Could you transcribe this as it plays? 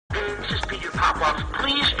this is Peter Popoff.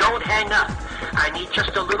 Please don't hang up. I need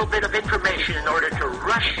just a little bit of information in order to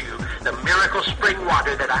rush you the miracle spring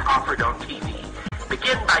water that I offered on TV.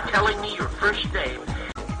 Begin by telling me your first name.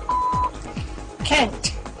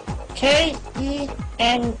 Kent. K-E-N-T.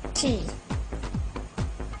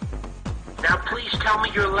 Now please tell me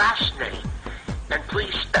your last name, and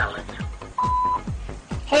please spell it.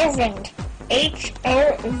 Hovind.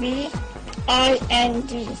 H-O-V-I-N-D.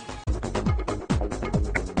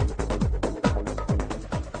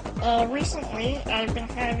 Recently, I've been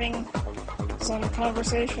having some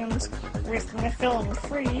conversations with Nephilim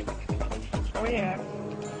Free. Oh yeah,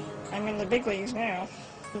 I'm in the big leagues now.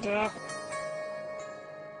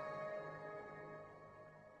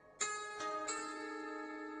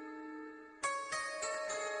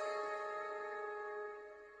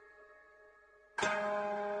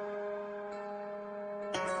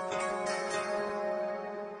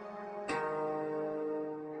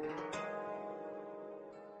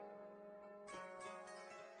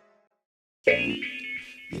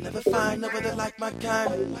 You never find nobody like my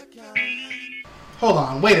kind. Hold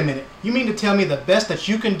on, wait a minute. You mean to tell me the best that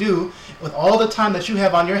you can do with all the time that you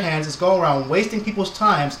have on your hands is go around wasting people's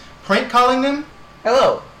times, prank calling them?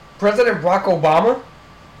 Hello, President Barack Obama?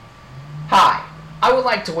 Hi, I would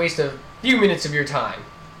like to waste a few minutes of your time.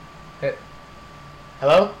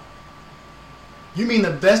 Hello? You mean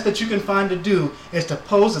the best that you can find to do is to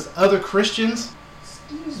pose as other Christians?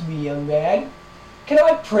 Excuse me, young man. Can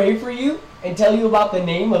I pray for you and tell you about the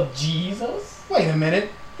name of Jesus? Wait a minute.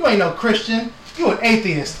 You ain't no Christian. You an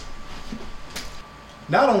atheist.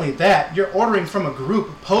 Not only that, you're ordering from a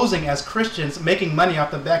group posing as Christians, making money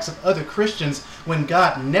off the backs of other Christians when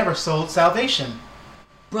God never sold salvation.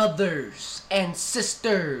 Brothers and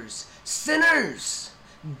sisters, sinners,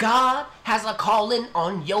 God has a calling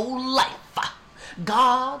on your life.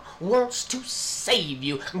 God wants to save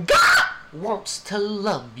you. God wants to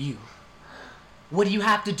love you. What do you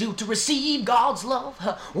have to do to receive God's love?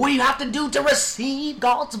 What do you have to do to receive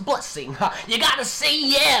God's blessing? You gotta say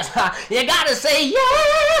yes. You gotta say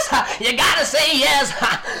yes. You gotta say yes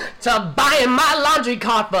to buying my laundry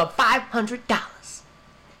cart for $500.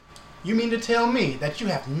 You mean to tell me that you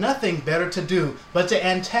have nothing better to do but to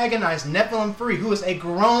antagonize Nephilim Free, who is a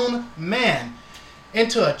grown man,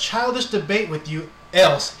 into a childish debate with you,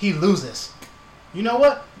 else he loses? You know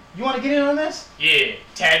what? You want to get in on this? Yeah,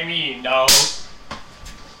 tag me in, dog.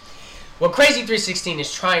 What Crazy 316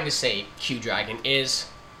 is trying to say, Q-Dragon, is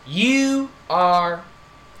you are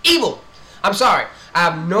evil. I'm sorry. I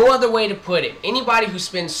have no other way to put it. Anybody who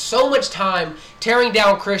spends so much time tearing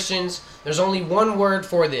down Christians, there's only one word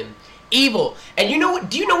for them. Evil. And you know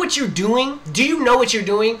what? Do you know what you're doing? Do you know what you're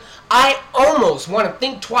doing? I almost want to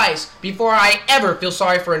think twice before I ever feel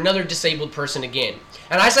sorry for another disabled person again.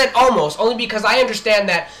 And I said almost only because I understand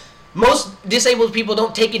that most disabled people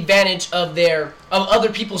don't take advantage of other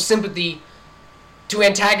people's sympathy to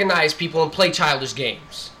antagonize people and play childish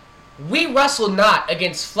games. We wrestle not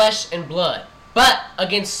against flesh and blood, but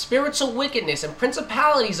against spiritual wickedness and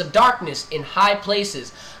principalities of darkness in high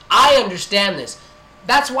places. I understand this.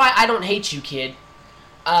 That's why I don't hate you, kid.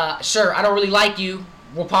 Sure, I don't really like you.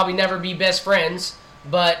 We'll probably never be best friends,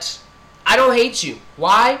 but I don't hate you.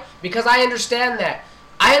 Why? Because I understand that.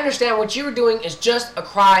 I understand what you're doing is just a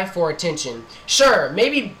cry for attention. Sure,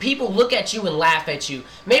 maybe people look at you and laugh at you.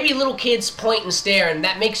 Maybe little kids point and stare and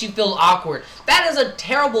that makes you feel awkward. That is a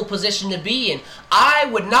terrible position to be in. I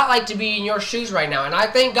would not like to be in your shoes right now, and I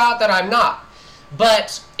thank God that I'm not.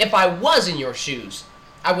 But if I was in your shoes,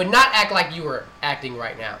 I would not act like you were acting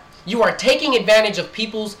right now. You are taking advantage of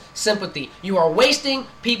people's sympathy. You are wasting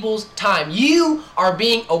people's time. You are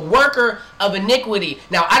being a worker of iniquity.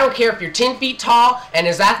 Now, I don't care if you're 10 feet tall and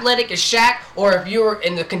as athletic as Shaq, or if you're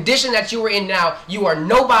in the condition that you are in now. You are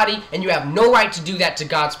nobody, and you have no right to do that to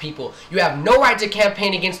God's people. You have no right to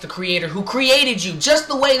campaign against the Creator who created you just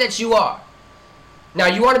the way that you are. Now,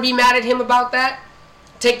 you want to be mad at Him about that?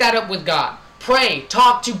 Take that up with God. Pray.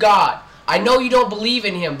 Talk to God. I know you don't believe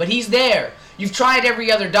in Him, but He's there. You've tried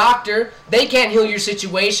every other doctor. They can't heal your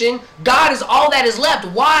situation. God is all that is left.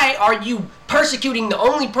 Why are you persecuting the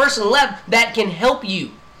only person left that can help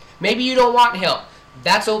you? Maybe you don't want help.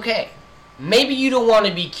 That's okay. Maybe you don't want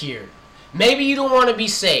to be cured. Maybe you don't want to be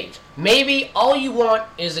saved. Maybe all you want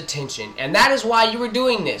is attention. And that is why you were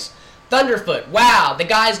doing this. Thunderfoot, wow, the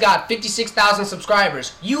guy's got 56,000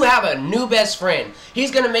 subscribers. You have a new best friend.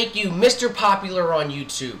 He's going to make you Mr. Popular on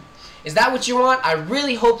YouTube. Is that what you want? I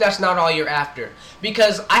really hope that's not all you're after.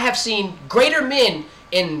 Because I have seen greater men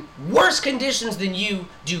in worse conditions than you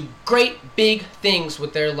do great big things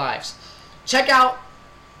with their lives. Check out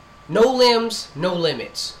No Limbs, No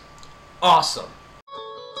Limits. Awesome.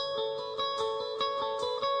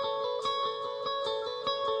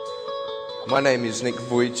 My name is Nick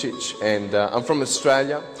Vujicic, and I'm from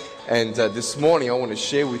Australia. And this morning I want to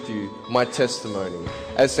share with you my testimony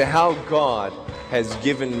as to how God has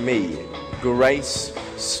given me grace,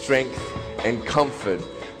 strength, and comfort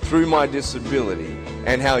through my disability,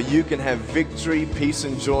 and how you can have victory, peace,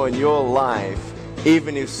 and joy in your life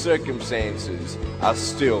even if circumstances are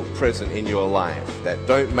still present in your life that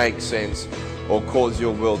don't make sense or cause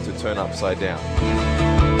your world to turn upside down.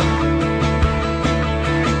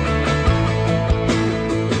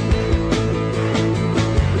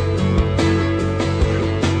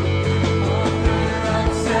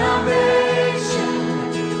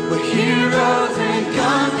 Heroes and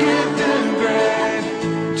conquered the grave.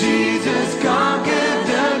 Jesus conquered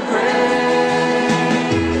the grave.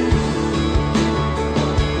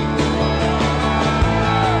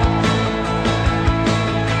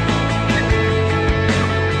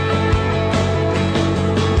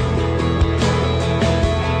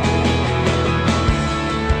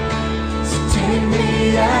 So take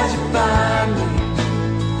me as you find me.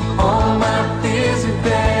 All my fears are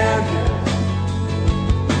failure.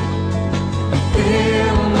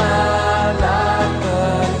 Fill my life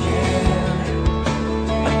again.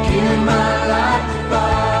 I give my life to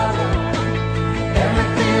Father.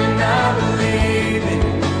 Everything I believe in.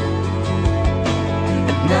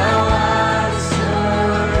 And now I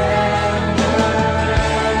surrender.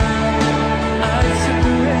 I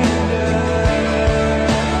surrender.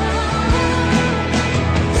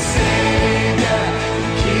 Savior,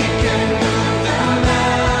 He can move the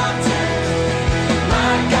mountains.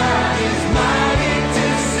 My God is mighty to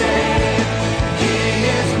save. He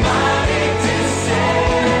is mighty to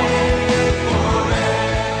save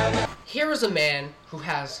forever. Here is a man who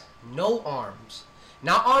has no arms.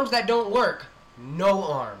 Not arms that don't work, no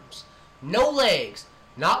arms. No legs,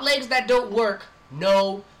 not legs that don't work,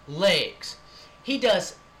 no legs. He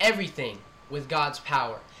does everything with God's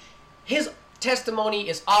power. His testimony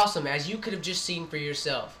is awesome, as you could have just seen for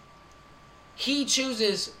yourself. He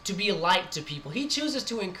chooses to be a light to people. He chooses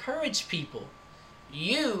to encourage people.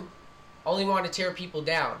 You only want to tear people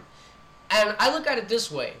down. And I look at it this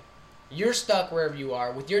way. You're stuck wherever you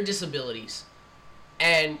are with your disabilities.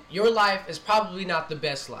 And your life is probably not the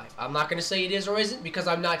best life. I'm not going to say it is or isn't because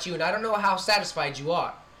I'm not you and I don't know how satisfied you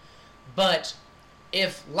are. But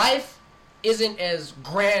if life isn't as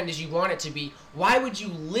grand as you want it to be, why would you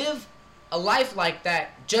live a life like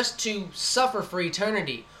that just to suffer for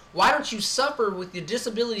eternity? Why don't you suffer with the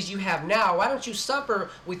disabilities you have now? Why don't you suffer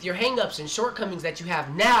with your hang-ups and shortcomings that you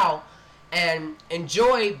have now and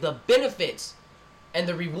enjoy the benefits and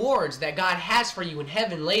the rewards that God has for you in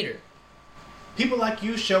heaven later? People like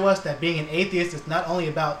you show us that being an atheist is not only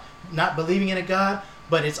about not believing in a God,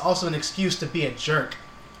 but it's also an excuse to be a jerk.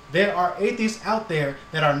 There are atheists out there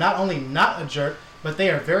that are not only not a jerk, but they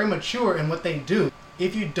are very mature in what they do.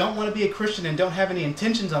 If you don't want to be a Christian and don't have any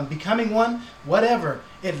intentions on becoming one, whatever,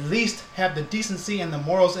 at least have the decency and the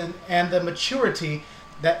morals and the maturity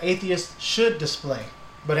that atheists should display.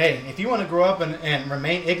 But hey, if you want to grow up and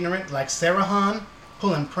remain ignorant like Sarahan,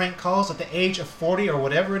 pulling prank calls at the age of 40 or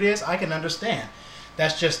whatever it is, I can understand.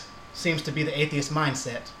 That just seems to be the atheist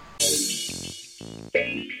mindset.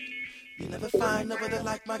 You never find nobody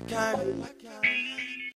like my kind.